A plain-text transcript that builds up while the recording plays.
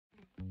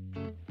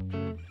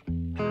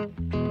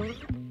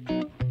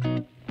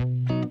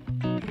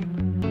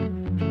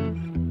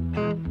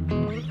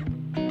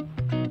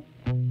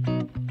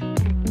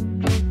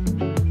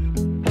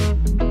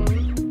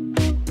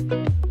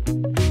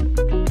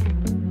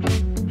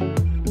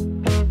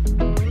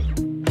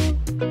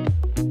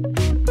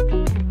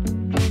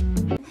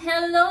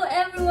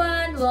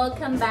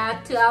Welcome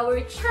back to our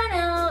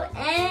channel,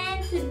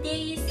 and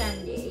today is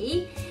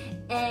Sunday,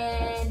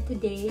 and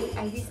today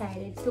I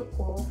decided to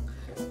cook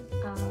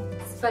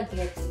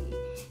spaghetti.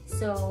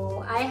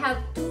 So I have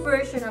two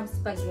versions of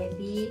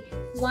spaghetti.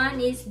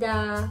 One is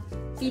the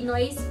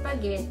Pinoy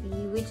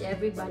spaghetti, which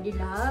everybody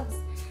loves,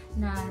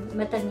 na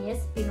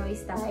matamis Pinoy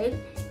style,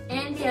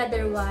 and the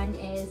other one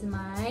is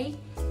my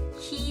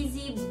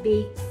cheesy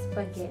baked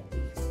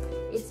spaghetti.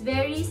 It's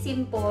very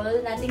simple,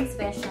 nothing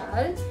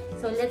special.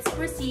 So let's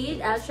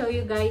proceed. I'll show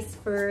you guys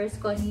first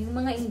kung ano yung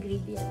mga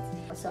ingredients.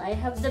 So I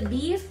have the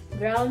beef,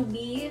 ground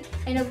beef,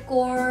 and of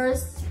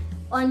course,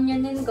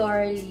 onion and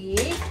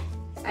garlic.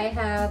 I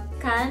have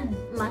canned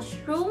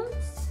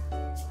mushrooms.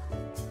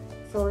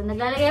 So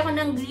naglalagay ako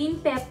ng green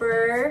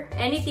pepper,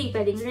 anything,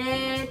 pwedeng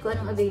red, kung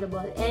anong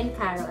available, and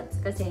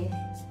carrots kasi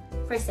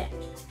for set.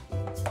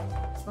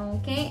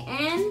 Okay,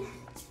 and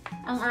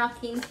ang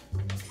aking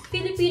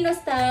Filipino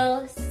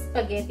style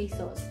spaghetti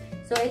sauce.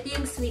 So, ito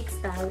yung sweet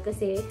style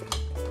kasi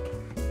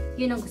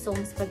yun ang gusto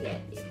kong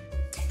spaghetti.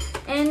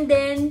 And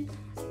then,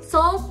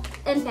 salt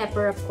and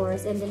pepper of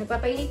course. And then,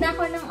 nagpapainit na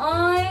ako ng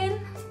oil.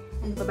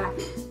 Ano pa ba?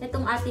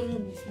 Itong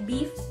ating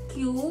beef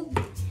cube.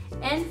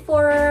 And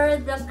for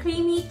the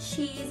creamy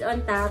cheese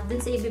on top, dun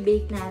sa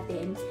i-bake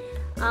natin,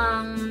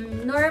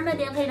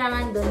 normally, ang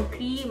kailangan dun,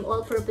 cream,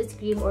 all-purpose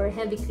cream or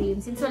heavy cream.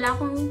 Since wala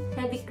akong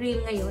heavy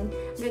cream ngayon,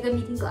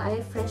 gagamitin ko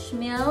ay fresh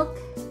milk.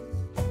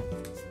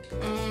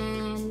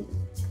 And,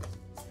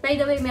 by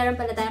the way, meron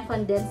pala tayong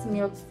condensed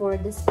milk for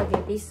the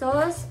spaghetti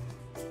sauce.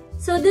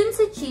 So, dun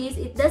sa cheese,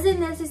 it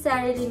doesn't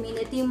necessarily mean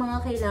ito yung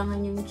mga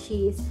kailangan yung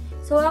cheese.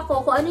 So,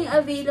 ako, kung ano yung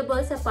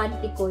available sa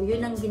pantry ko,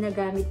 yun ang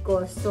ginagamit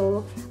ko.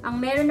 So, ang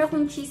meron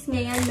akong cheese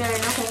ngayon,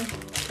 meron akong,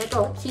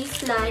 ito, cheese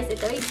slice.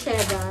 Ito ay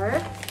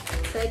cheddar.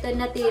 So, ito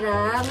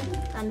natirang,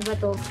 ano ba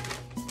to?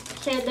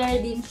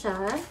 Cheddar din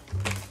siya.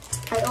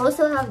 I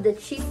also have the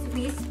cheese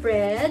whiz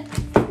spread.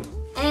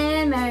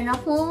 And meron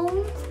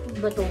akong, ano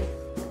ba to?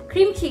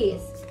 Cream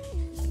cheese.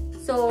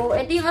 So,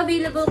 ito yung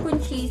available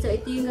kong cheese. So,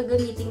 ito yung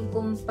gagamitin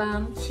kong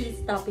pang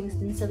cheese toppings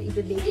dun sa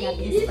i-bake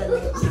natin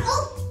spaghetti.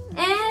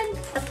 And,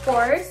 of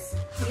course,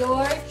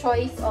 your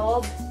choice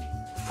of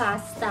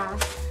pasta.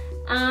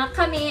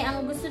 Kami,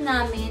 ang gusto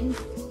namin,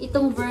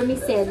 itong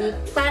vermicelli.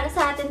 Para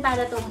sa atin,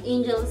 para tong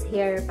angel's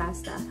hair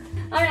pasta.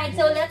 Alright,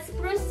 so let's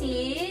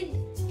proceed.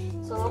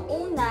 So, ang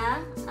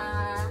una,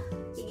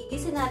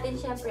 igigisa natin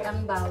syempre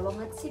ang bawang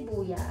at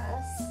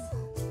sibuyas.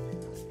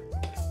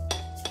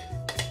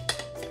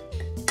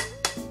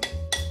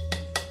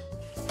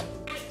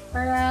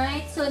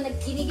 Alright, so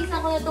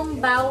ginigisa ko na itong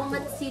bawang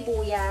at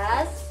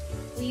sibuyas.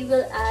 We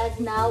will add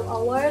now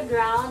our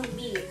ground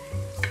beef.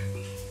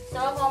 So,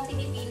 ako ang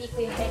pinipili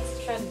ko yung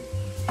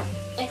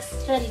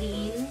extra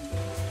lean.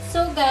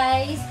 So,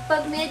 guys,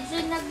 pag medyo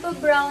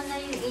nagpa-brown na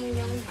yung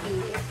inyong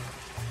beef,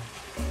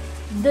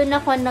 doon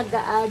ako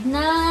nag-a-add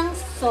ng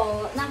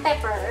salt, ng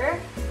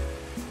pepper.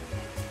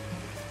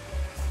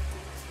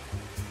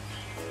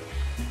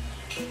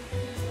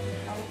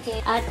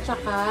 Okay, at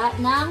saka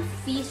ng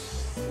fish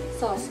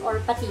sauce or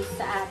patis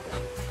sa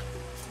atin.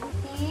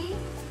 Okay.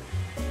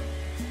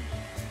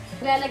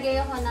 Lalagay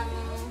ako ng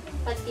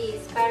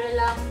patis para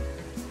lang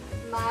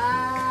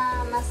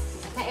mas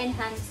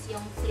ma-enhance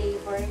yung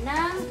flavor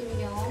ng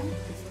inyong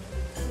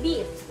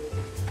beef.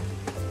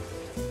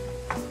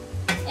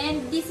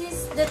 And this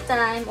is the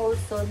time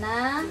also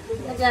na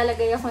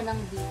naglalagay ako ng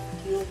beef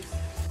cubes.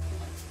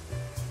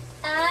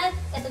 At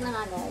ito na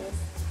nga guys,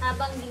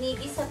 habang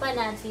ginigisa pa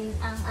natin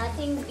ang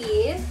ating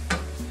beef,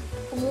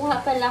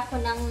 kumuha pala ako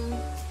ng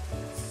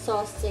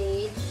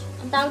sausage.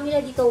 Ang tawag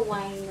nila dito,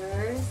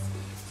 winers.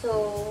 So,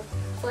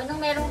 kung anong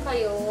meron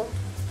kayo,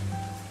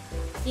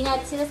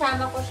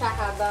 sinasama ko siya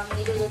habang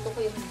niluluto ko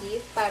yung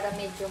beef para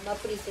medyo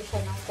maprito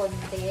siya ng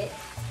konti.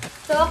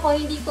 So, ako,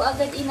 hindi ko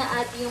agad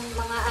ina-add yung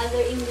mga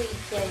other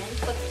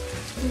ingredients pag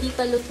hindi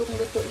pa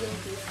lutong-luto yung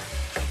beef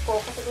ko.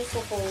 Kasi gusto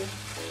ko,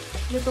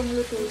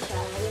 lutong-luto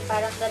siya. Yung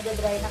parang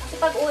nadadry na. Kasi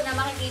pag una,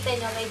 makikita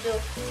nyo, medyo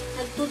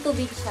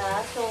nagtutubig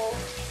siya. So,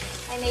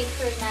 I made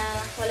sure na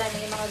wala na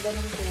yung mga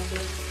ganong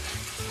tubig.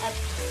 At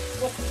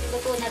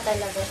luto na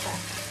talaga siya.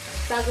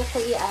 Bago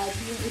ko i-add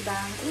yung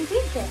ibang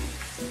ingredients.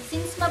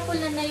 Since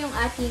mapula na yung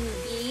ating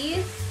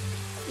beef,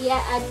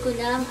 i-add ko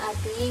na ang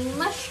ating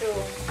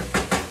mushroom.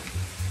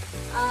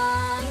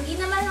 Hindi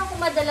naman ako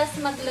madalas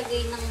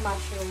maglagay ng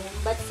mushroom.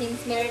 But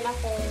since meron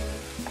akong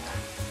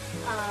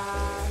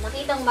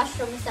nakitang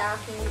mushroom sa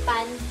aking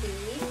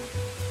pantry,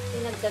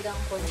 dinagdagan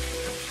ko na.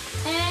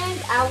 And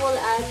I will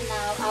add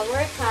now our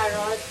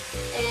carrot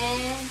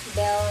and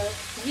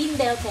green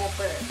bell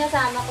pepper.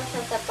 Kasama ko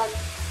siya sa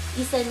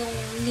pag-isa nung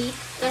meat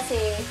kasi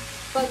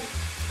pag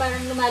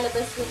parang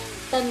lumalabas yung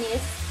tamis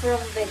from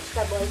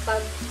vegetable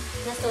pag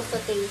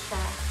nasosote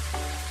siya.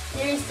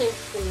 I-research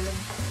ko yun.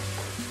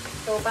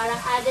 So, parang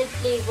added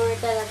flavor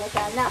talaga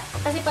siya.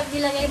 Kasi pag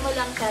nilagay mo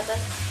lang siya,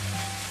 tapos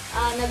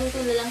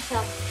naluto na lang siya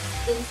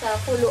dun sa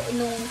pulo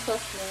nung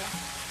sauce mo,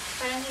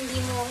 parang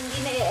hindi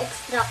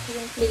na-extract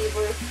yung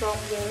flavor from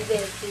your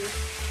veggies.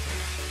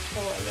 So,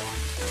 ayan.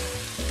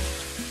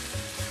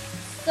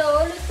 So,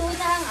 luto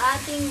na ang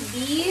ating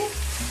beef.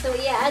 So,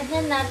 i-add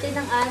na natin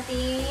ang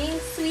ating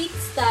sweet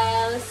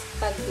style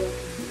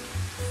spaghetti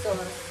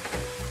sauce.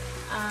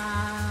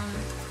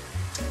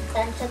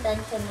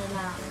 Tansya-tansya na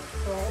lang.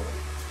 So,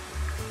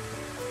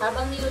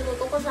 habang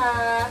niluluto ko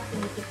siya,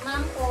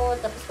 tinitikman ko,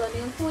 tapos kung ano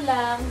yung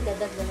kulang,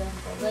 dadagdagan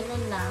ko.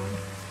 Ganun lang.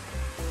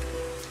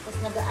 Tapos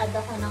nag-a-add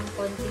ako ng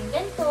konting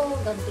ganito,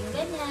 konting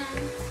ganyan.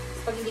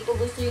 Pag hindi ko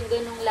gusto yung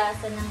ganung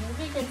lasa ng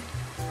ingredients,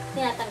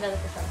 tinatanggal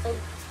ko siya. So,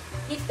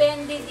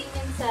 depende din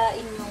yan sa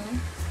inyong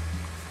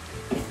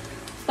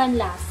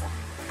panlasa.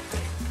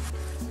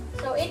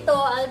 So, ito,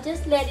 I'll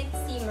just let it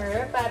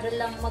simmer para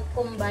lang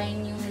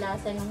mag-combine yung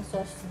lasa ng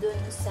sauce dun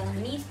sa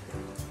meat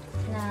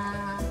na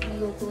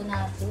niluto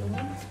natin.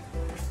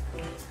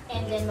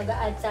 And then,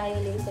 mag-a-add tayo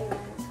later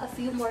a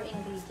few more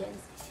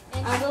ingredients.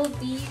 And I will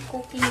be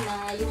cooking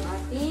na yung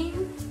ating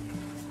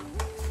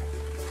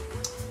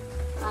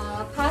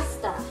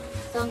pasta.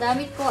 So, ang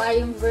gamit ko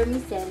ay yung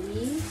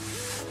vermicelli.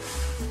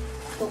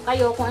 So,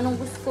 kayo, kung anong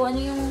gusto, ano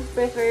yung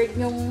preferred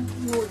yung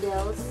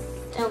noodles,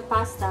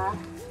 pasta,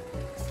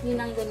 yun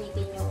ang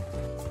gamitin nyo.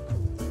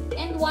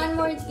 And one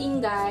more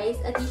thing, guys,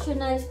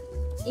 additional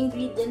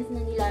ingredients na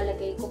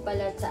nilalagay ko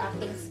pala sa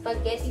aking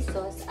spaghetti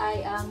sauce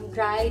ay ang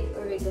dried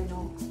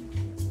oregano.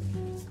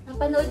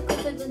 Napanood ko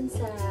siya dun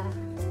sa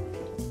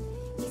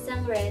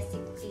isang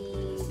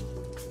recipe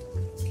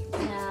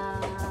na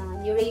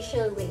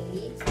Eurasian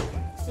way.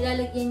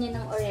 Nilalagyan niya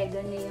ng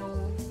oregano yung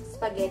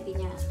spaghetti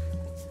niya.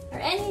 Or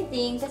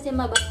anything, kasi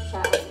mabango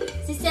siya.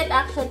 Si Seth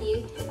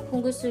actually,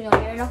 kung gusto nyo,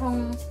 meron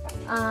akong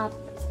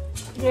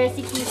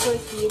recipe for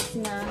kids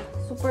na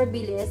super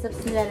bilis.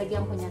 Tapos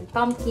nilalagyan ko niyan.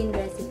 Pumpkin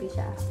recipe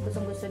siya.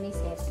 Gustong-gusto ni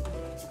Seth.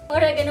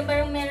 Oregano,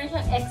 parang meron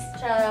siyang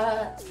extra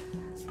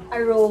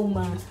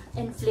aroma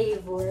and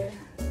flavor.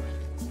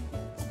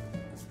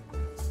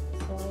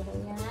 So,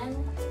 ayan.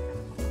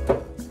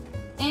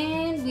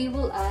 And we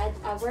will add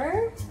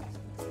our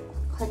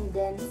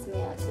condensed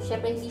milk. So,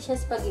 syempre, hindi siya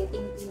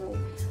Spaghetting Pinoy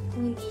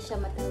kung hindi siya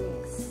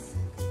matamis.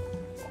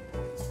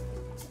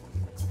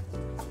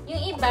 Yung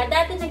iba,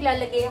 dati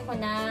naglalagay ako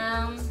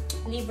ng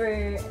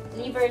liver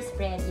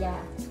spread,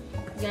 yeah.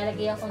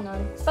 Naglalagay ako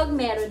nun pag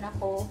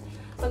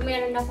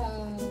meron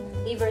akong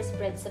liver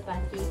spread sa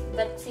pantry.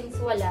 But since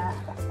wala,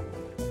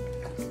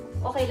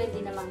 okay lang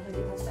din naman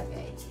hindi mo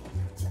bagay.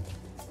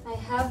 I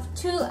have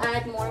to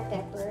add more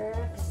pepper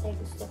kasi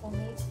gusto ko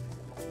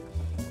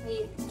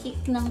may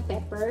kick ng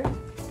pepper.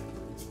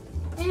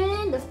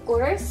 And of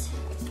course,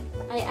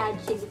 I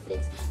add chili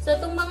flakes. So,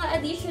 itong mga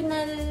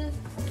additional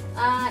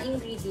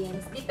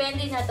ingredients,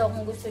 depende na to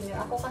kung gusto nyo.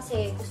 Ako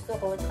kasi gusto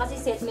ko, kasi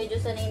Seth, medyo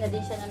sanay na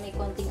din siya na may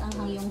konting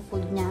anghang yung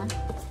food niya.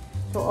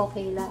 So,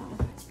 okay lang.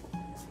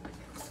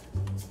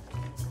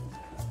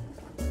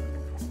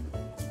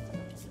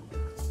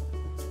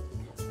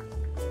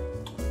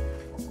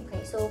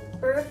 Okay, so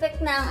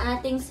perfect na ang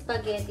ating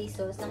spaghetti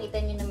sauce.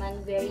 Nakita nyo naman,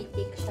 very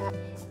thick siya.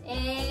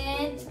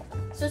 And,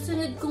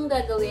 susunod kong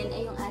gagawin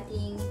ay yung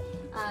ating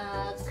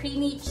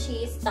creamy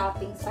cheese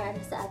toppings para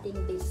sa ating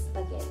baked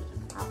spaghetti.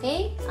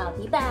 Okay? I'll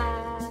be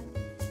back!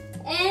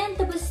 And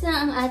tapos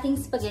na ang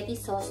ating spaghetti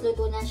sauce.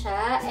 Luto na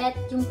siya. At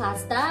yung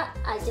pasta,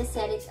 I'll just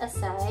set it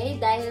aside.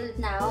 Dahil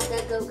now,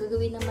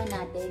 gagawin naman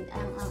natin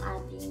ang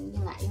ating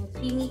yung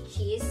creamy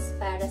cheese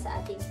para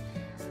sa ating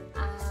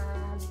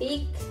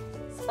baked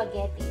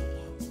spaghetti.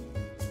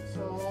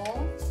 So,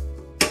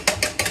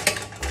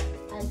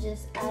 I'll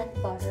just add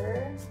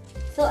butter.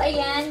 So,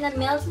 ayan,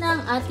 na-melt na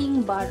ang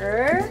ating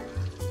butter.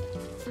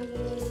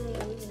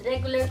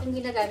 Regular kong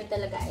ginagamit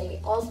talaga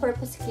ay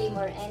all-purpose cream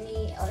or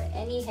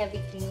any heavy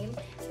cream.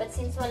 But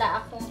since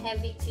wala akong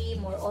heavy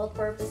cream or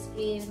all-purpose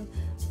cream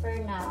for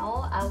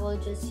now, I will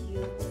just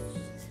use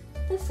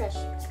the fresh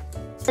cream.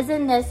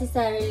 Doesn't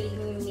necessarily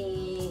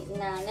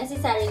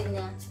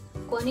na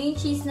kung ano yung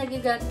cheese na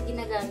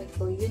ginagamit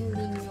ko, yun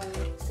din yung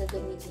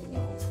gagamitin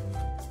nyo.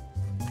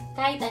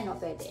 Kahit ano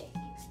pwede.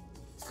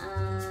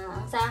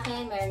 Sa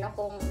akin, meron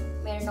akong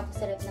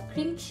sarap na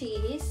cream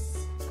cheese.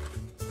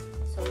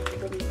 So,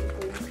 gagamitin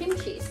ko yung cream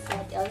cheese.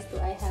 What else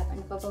do I have? Ano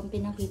pa bang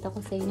pinakita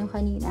ko sa inyo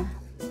kanina?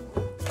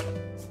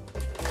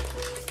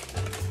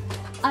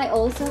 I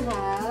also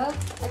have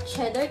a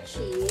cheddar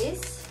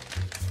cheese.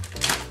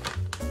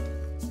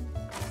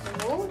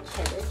 So,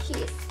 cheddar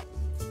cheese.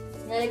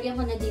 Nalagyan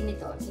ko na din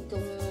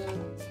itong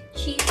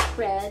cheese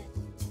spread.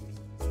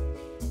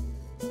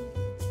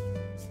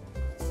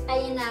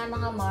 Ayan na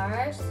mga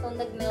Mars. So,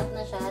 nag-melt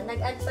na siya.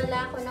 Nag-add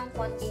pala ako ng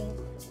konting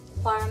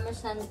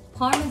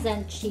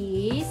parmesan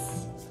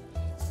cheese.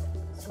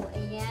 So,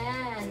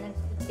 ayan.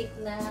 Nagtitik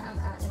na ang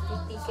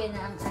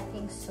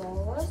ating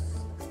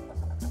sauce.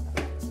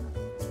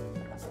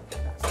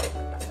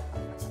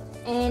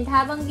 And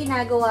habang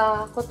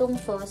ginagawa ko tong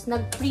sauce,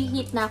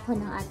 nag-preheat na ako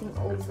ng ating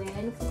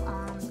oven.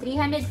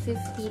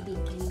 350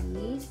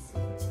 degrees.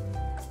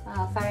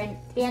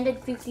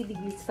 350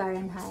 degrees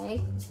Fahrenheit.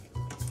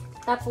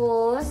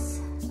 Tapos,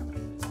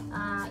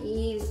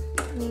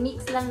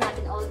 i-mix lang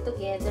natin all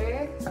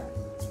together.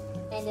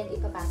 And then,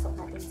 ipapasok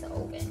natin sa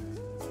oven.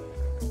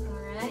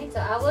 Alright. So,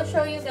 I will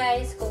show you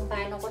guys kung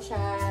paano ko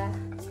siya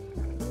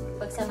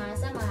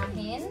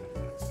pagsama-samahin.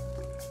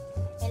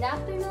 And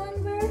after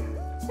nun, we're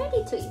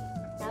ready to eat.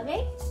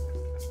 Okay?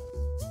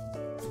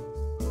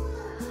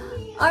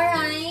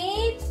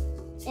 Alright.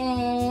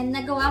 And,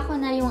 nagawa ko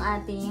na yung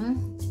ating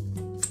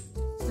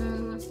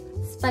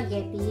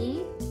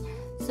spaghetti.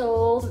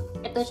 So,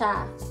 ito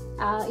siya.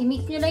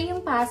 I-mix nyo lang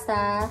yung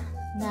pasta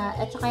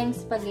at saka yung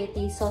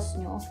spaghetti sauce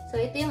nyo. So,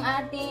 ito yung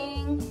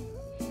ating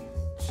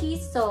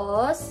cheese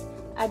sauce.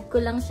 Add ko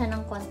lang siya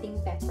ng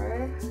konting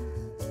pepper.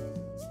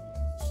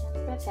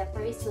 Siyempre,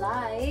 pepper is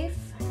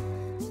life.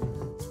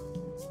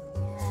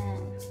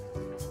 Yan.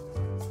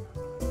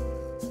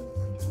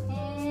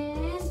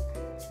 And,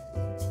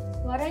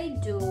 what I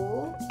do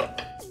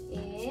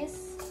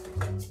is,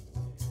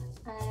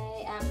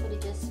 I actually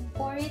just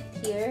pour it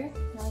here.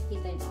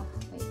 Nakikita nyo.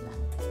 Wait lang.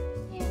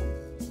 Ayan.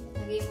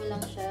 Lagay mo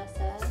lang siya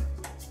sa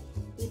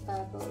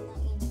ibabaw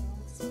ng inyong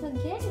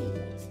spaghetti.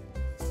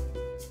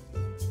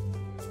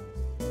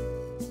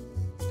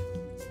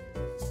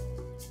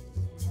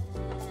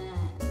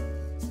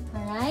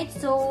 Alright,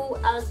 so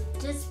I'll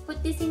just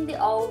put this in the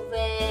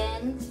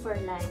oven for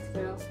like,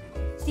 pero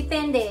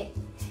depende.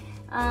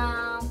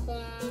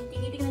 Kung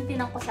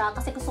tinitignan ko siya,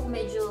 kasi gusto ko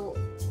medyo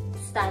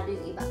tostado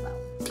yung ibabaw.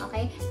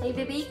 Okay? So,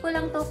 i-bake ko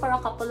lang to for a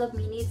couple of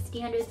minutes,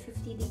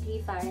 350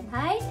 degree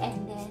Fahrenheit,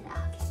 and then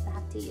I'll get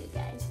back to you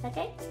guys.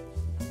 Okay?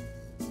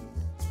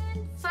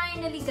 And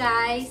finally,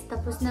 guys,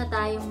 tapos na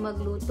tayong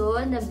magluto.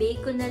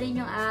 Na-bake ko na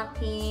rin yung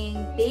aking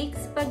baked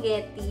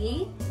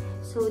spaghetti.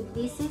 So,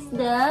 this is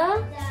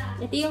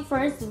ito yung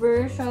first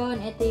version.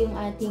 Ito yung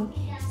ating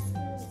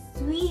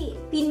sweet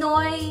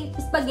Pinoy,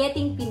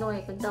 Spaghetting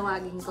Pinoy, kung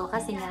tawagin ko.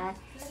 Kasi nga,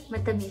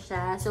 matamis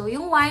siya. So,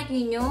 yung white,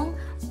 yun yung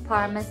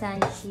Parmesan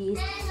cheese.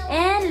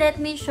 And let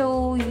me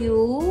show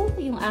you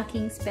yung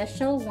aking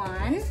special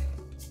one.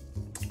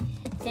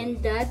 And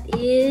that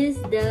is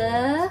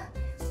the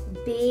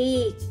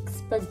baked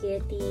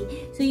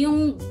spaghetti. So,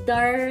 yung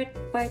dark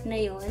part na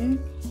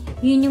yun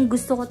yung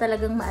gusto ko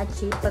talagang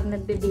ma-achieve pag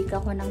nagbe-bake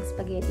ako ng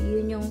spaghetti.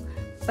 Yun yung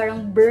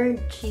parang burnt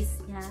cheese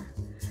niya.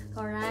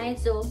 Alright,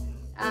 so,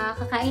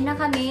 kakain na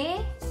kami.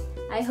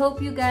 I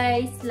hope you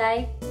guys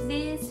like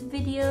this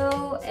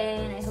video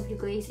and I hope you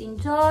guys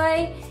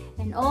enjoy.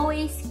 And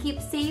always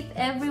keep safe,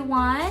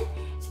 everyone.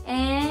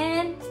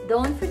 And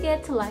don't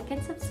forget to like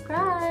and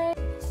subscribe.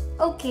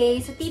 Okay,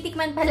 so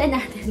titikman pala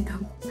natin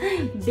itong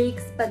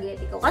baked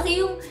spaghetti ko.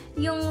 Kasi yung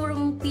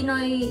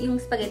Pinoy,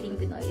 yung Spaghetting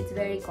Pinoy, it's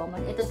very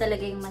common. Ito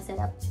talaga yung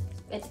masarap.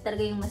 Ito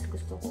talaga yung mas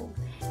gusto ko.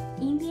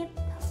 Init.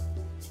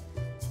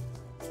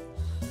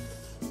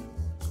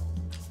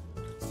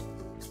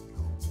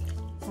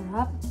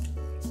 Sarap.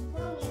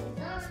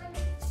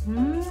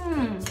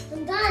 I'm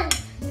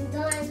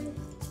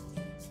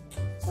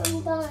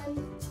done.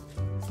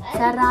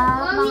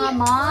 Sarap, mga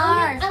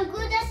Mars. I'm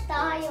good at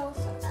tiles.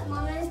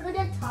 I'm good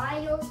at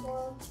tiles.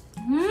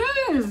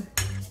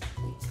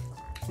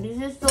 This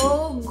is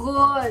so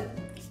good.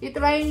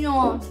 I-try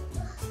nyo.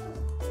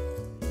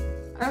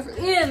 As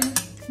in,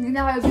 hindi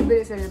na kayo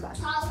bibili sa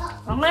labas.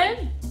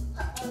 Okay?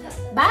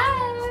 Bye!